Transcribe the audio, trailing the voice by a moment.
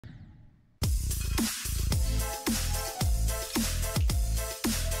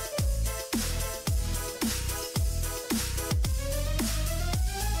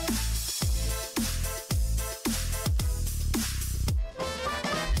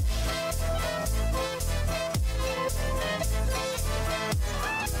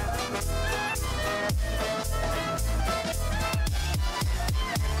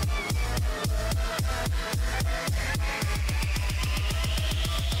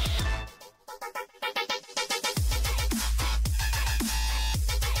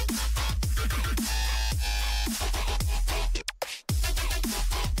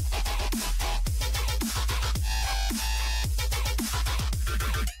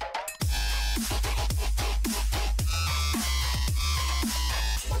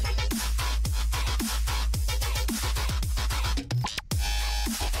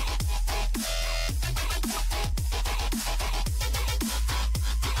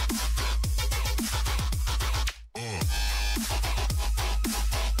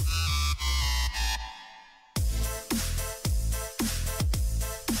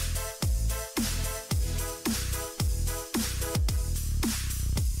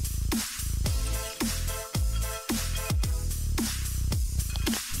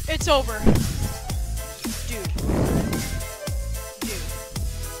It's over. Dude.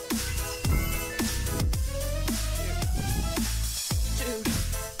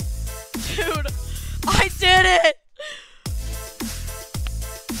 Dude. I did it!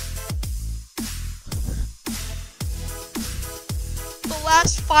 The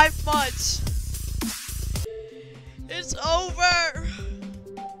last 5 months. It's over.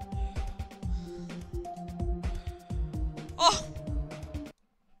 Oh.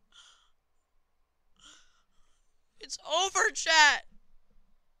 It's over, chat.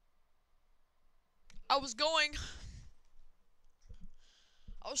 I was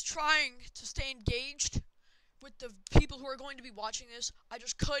trying to stay engaged with the people who are going to be watching this. I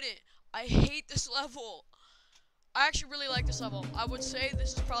just couldn't. I hate this level. I actually really like this level. I would say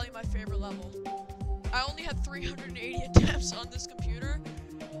this is probably my favorite level. I only had 380 attempts on this computer,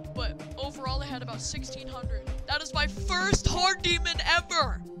 but overall I had about 1,600. That is my first hard demon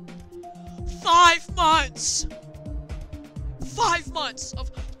ever! 5 months! 5 months of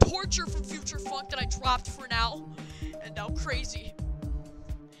torture from Future Funk that I dropped for now, and now CraZy.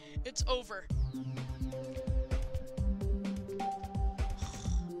 It's over.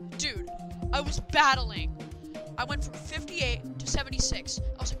 Dude, I was battling. I went from 58 to 76.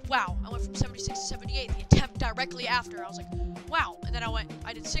 I was like, wow. I went from 76 to 78. The attempt directly after. I was like, wow. And then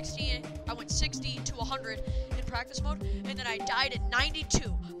I did 60. I went 60 to 100 in practice mode. And then I died at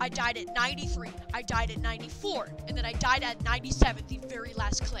 92. I died at 93. I died at 94. And then I died at 97, the very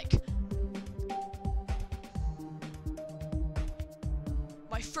last click.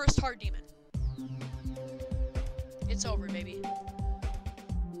 My first hard demon. It's over, baby.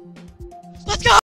 Let's go!